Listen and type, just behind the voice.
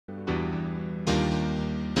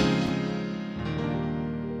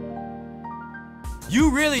You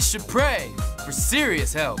really should pray for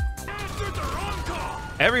serious help.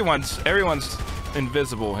 Everyone's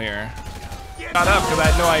invisible here. Got up because I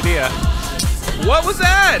had no idea. What was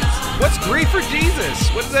that? What's grief for Jesus?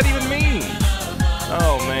 What does that even mean?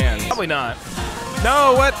 Oh man, probably not.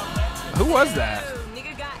 No, what? Who was that?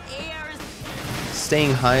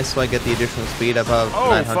 Staying high so I get the additional speed above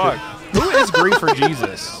 900. Fuck. Who is grief for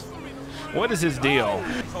Jesus? What is his deal?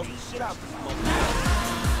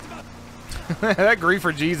 That grief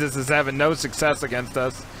for Jesus is having no success against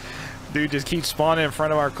us. Dude just keeps spawning in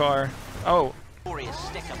front of our car. Oh.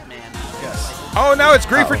 Yes. Oh no, it's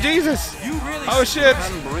grief for Jesus. Oh shit.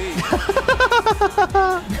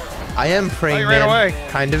 I am praying, he ran away.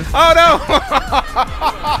 Kind of. Oh no!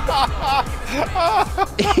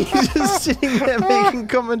 He's just sitting there making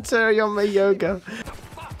commentary on my yoga.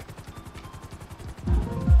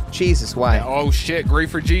 Jesus, why? Oh shit,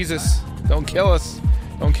 grief for Jesus. Don't kill us.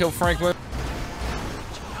 Don't kill Franklin.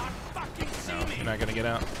 No, you're not gonna get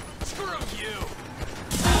out.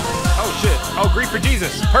 Oh shit. Oh, grief for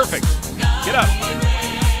Jesus. Perfect. Get up.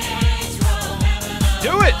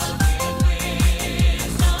 Do it.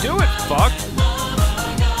 Do it, fuck.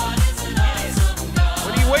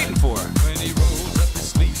 What are you waiting for?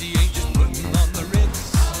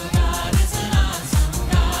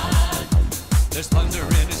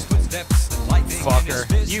 Fucker.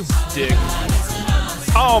 You dick.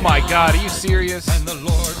 Oh my god, are you serious? Oh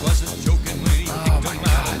my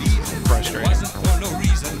god. Frustrating.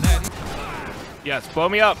 Yes, blow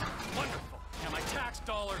me up. My tax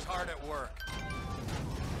dollars hard at work.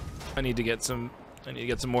 I need to get some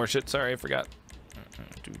more shit. Sorry, I forgot.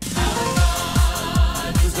 Who's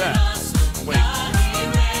that? Wait.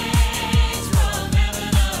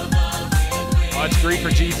 Oh, it's grief for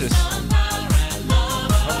Jesus.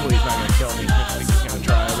 Hopefully he's not gonna kill me. I think he's gonna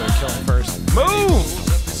try. I better kill him first. Move!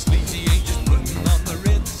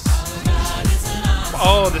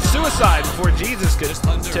 Oh, the suicide before Jesus could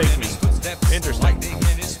take me. Interesting.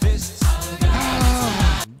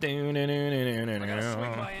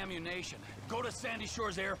 My ammunition. Go to Sandy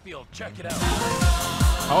Shores Airfield. Check it out.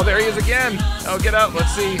 Oh, there he is again. Oh, get up.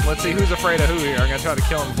 Let's see who's afraid of who here. I'm gonna try to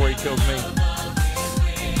kill him before he kills me.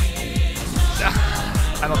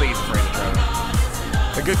 I don't think he's afraid of Trevor.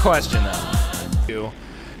 A good question though.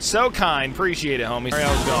 So kind. Appreciate it, homie. Sorry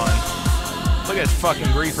I was gone. Look at this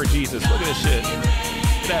fucking grief for Jesus. Look at this shit.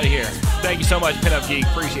 Get out of here. Thank you so much, Pinup Geek.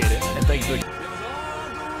 Appreciate it. And thank you for the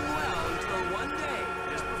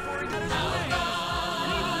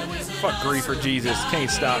fuck grief for Jesus.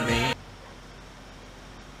 Can't stop me.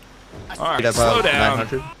 Alright, slow down.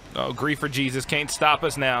 900. Oh, grief for Jesus. Can't stop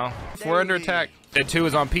us now. We're under attack. Dead 2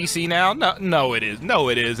 is on PC now? No, it is. No,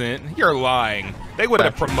 it isn't. You're lying. They would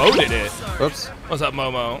have promoted it. Whoops. What's up,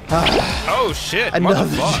 Momo? Oh, shit. Another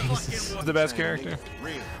motherfucker. Jesus. The best character.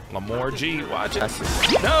 Lamore G. Watch it.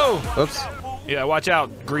 No. Whoops. Yeah, watch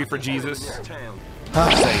out. Grief for Jesus.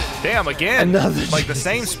 Damn, again. Another like the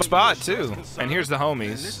same spot, too. And here's the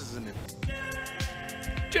homies.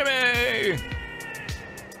 Jimmy!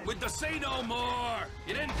 With the say no more.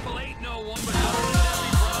 You didn't fillet no one, but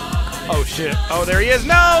oh shit. Oh, there he is.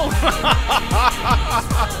 No!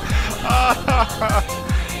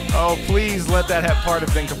 Oh, please let that part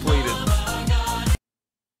have been completed.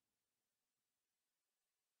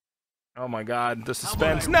 Oh my god, the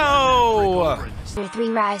suspense. No! 3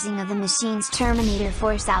 Rising of the Machines, Terminator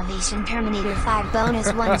 4 Salvation, Terminator 5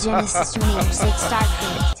 Bonus 1 Genesis, Terminator 6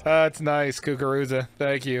 Stargate. That's nice, Kukuruza.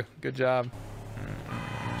 Thank you. Good job.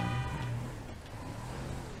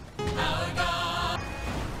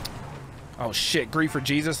 Oh shit, grief for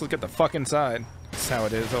Jesus. Look at the fucking side. That's how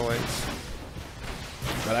it is always.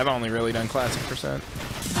 But I've only really done classic percent.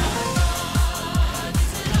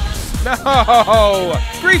 No!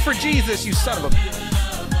 Grief for Jesus, you son of a...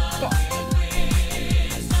 Fuck.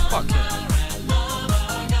 Fuck him.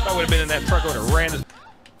 If I would have been in that truck, I would have ran his...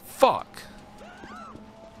 Fuck.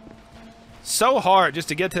 So hard just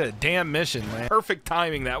to get to the damn mission, man. Perfect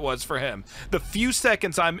timing that was for him. The few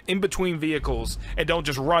seconds I'm in between vehicles and don't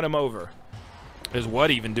just run him over. Is what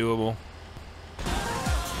even doable?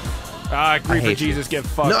 Ah, grief for Jesus, get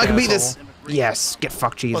fucked. No, I can beat asshole. this. Yes, get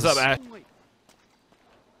fucked, Jesus. What's up, Ash?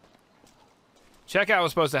 Checkout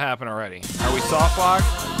was supposed to happen already. Are we soft lock?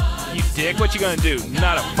 You dick, what you gonna do?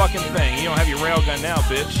 Not a fucking thing. You don't have your railgun now,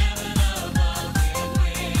 bitch.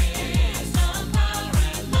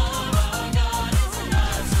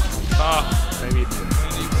 Oh, maybe it did.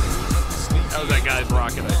 That was that guy's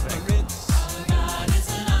rocket, I think.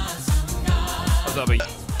 What's up,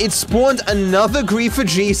 It spawned another grief for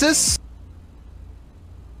Jesus?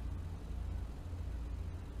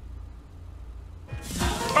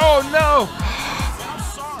 Oh no!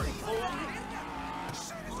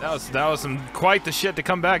 That was some quite the shit to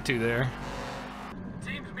come back to there.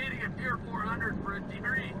 Teams meeting at Pier 400 for a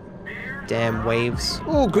debrief. Damn waves.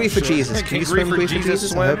 Oh, grief for Jesus. Can you swim grief for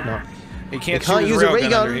Jesus? I hope not. He can't use a ray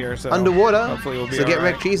gun under here, so underwater, hopefully we'll be so get right.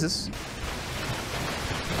 wrecked, Jesus.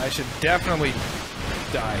 I should definitely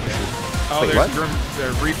die here. Oh, Wait,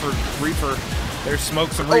 there's what? Reaper. There's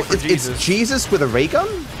smokes of Reaper Jesus. It's Jesus with a ray gun?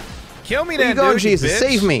 Kill me, Where then, you going, dude, Jesus? bitch.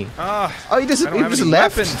 Save me. Oh, he just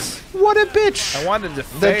left. Weapons. What a bitch. I wanted to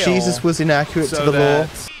fail. That Jesus was inaccurate to the law.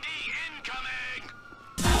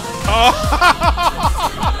 Oh.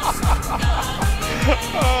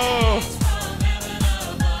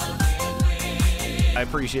 I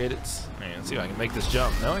appreciate it. Man, let's see if I can make this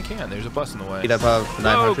jump. No, I can. There's a bus in the way. Get above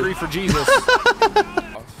 900. Oh, grief for Jesus.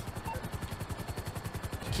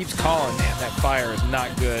 He keeps calling. Man, that fire is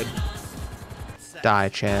not good. Die,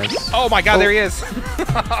 Chaz. Oh my God, there he is.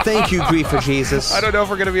 Thank you, grief for Jesus. I don't know if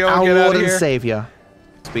we're gonna be able to Our get out Lord of here. and Savior.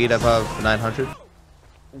 Speed above 900.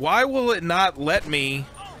 Why will it not let me?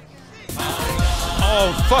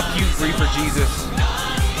 Oh, fuck you, grief for Jesus.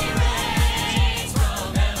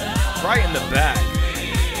 Right in the back.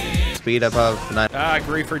 Speed above 900. Ah,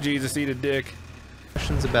 grief for Jesus, eat a dick.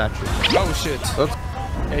 Questions about you. Oh shit. Oops.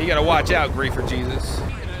 Yeah, you gotta watch out, grief for Jesus.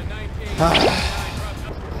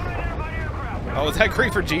 Oh, is that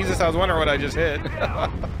grief for Jesus? I was wondering what I just hit.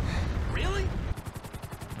 Really?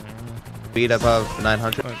 Speed above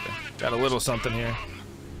 900. Okay. Got a little something here.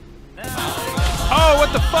 Oh,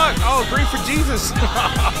 what the fuck? Oh, grief for Jesus.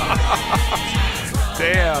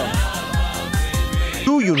 Damn.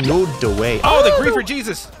 Do you know the way? Oh, the grief for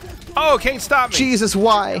Jesus. Oh, can't stop me. Jesus,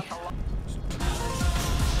 why?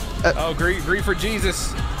 Oh, grief for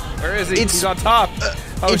Jesus. Where is he? He's on top.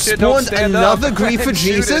 Oh It shit, don't spawned stand another up. grief for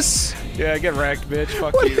Shoot it. Jesus? Yeah, get wrecked, bitch.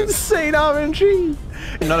 Fuck What you. insane RNG.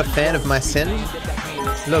 You're not a fan of my sin?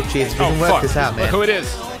 Look, Jesus, we can work fuck. this out, man. Look who it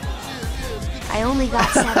is. I only got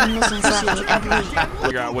 7 missions left to complete.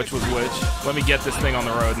 Figure out which was which. Let me get this thing on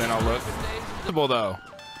the road and then I'll look. Possible though.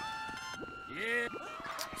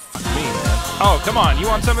 Fuck me, man. Oh, come on. You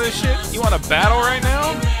want some of this shit? You want a battle right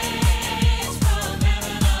now?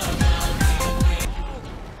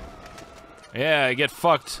 Yeah, get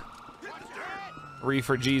fucked.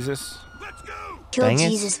 Reefer Jesus. Kill Dang it.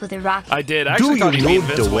 Jesus with a rocket. I did. I actually Do thought you he'd be know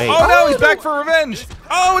the invincible. way? Oh no, he's back for revenge.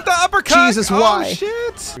 Oh, with the uppercut. Jesus, oh, why?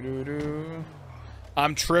 Shit.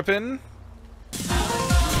 I'm tripping.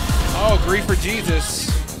 Oh, grief for Jesus.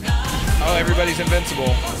 Oh, everybody's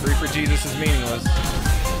invincible. Grief for Jesus is meaningless.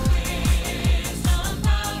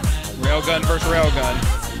 Railgun versus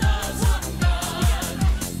railgun.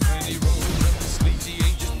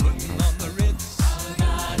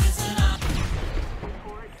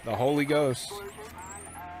 The Holy Ghost.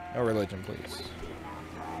 No religion, please.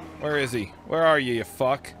 Where is he? Where are you, you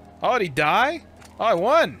fuck? Oh, did he die? Oh, I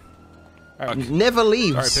won. Right, okay. Never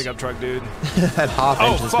leaves. Sorry, pickup truck dude. At half Oh,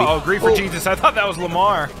 engine fuck. speed. Oh, grief for Jesus. I thought that was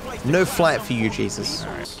Lamar. No flight for you, Jesus.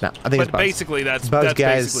 No, I think it's But Buzz. basically, that's Buzz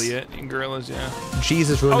guys. basically it. In Gorillas, yeah.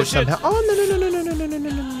 Jesus ruined Oh, it shit. somehow.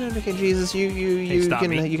 Oh no. Okay, Jesus, you stop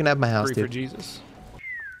me. can have my house, Grief for dude. Jesus.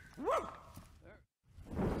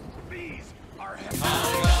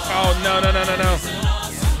 Oh, no.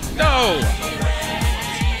 No!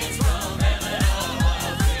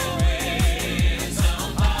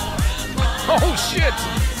 Oh, shit!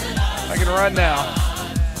 I can run now.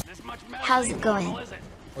 How's it going?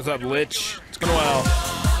 What's up, Lich? It's going well.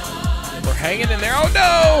 We're hanging in there. Oh,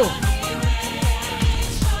 no!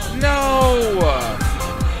 No!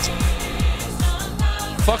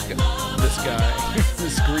 Fuck this guy.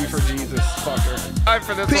 This grief for Jesus fucker. Time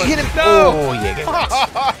for this one. Hit him! No! Oh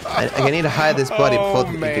yeah. I need to hide this body before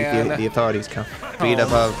the authorities come. Speed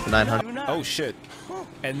above 900. Oh shit.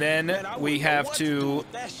 And then we have to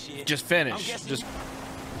just finish. Just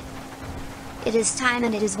It is time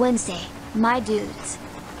and it is Wednesday, my dudes.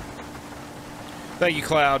 thank you,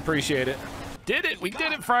 Cloud. Appreciate it. Did it. We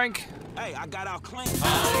did it, Frank. Hey, I got out clean.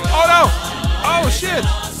 Oh no! Oh shit!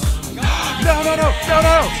 No!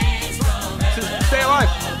 Stay alive.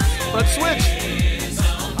 Let's switch.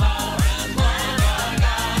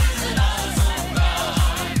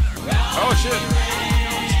 Oh shit!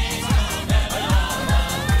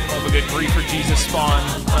 Love a good grief for Jesus spawn.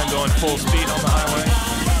 I'm going full speed on the highway.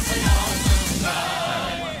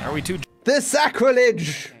 Are we too? The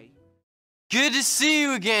sacrilege! Good to see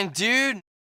you again, dude.